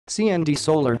CND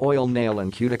SolarOil Nail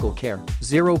and Cuticle Care,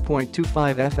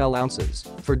 0.25 fl ounces,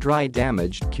 for dry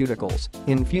damaged cuticles,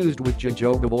 infused with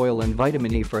jojoba oil and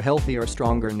vitamin E for healthier,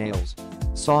 stronger nails.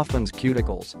 Softens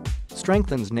cuticles.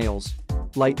 Strengthens nails.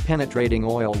 Light penetrating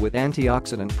oil with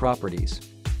antioxidant properties.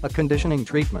 A conditioning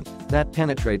treatment that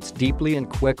penetrates deeply and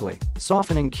quickly,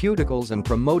 softening cuticles and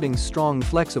promoting strong,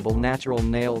 flexible natural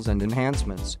nails and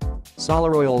enhancements.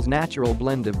 SolarOil's natural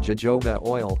blend of jojoba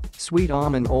oil, sweet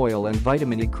almond oil and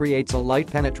vitamin E creates a light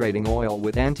penetrating oil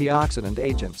with antioxidant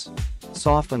agents.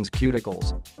 Softens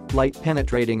cuticles. Light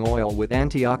penetrating oil with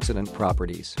antioxidant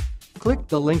properties. Click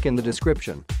the link in the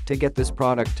description to get this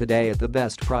product today at the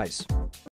best price.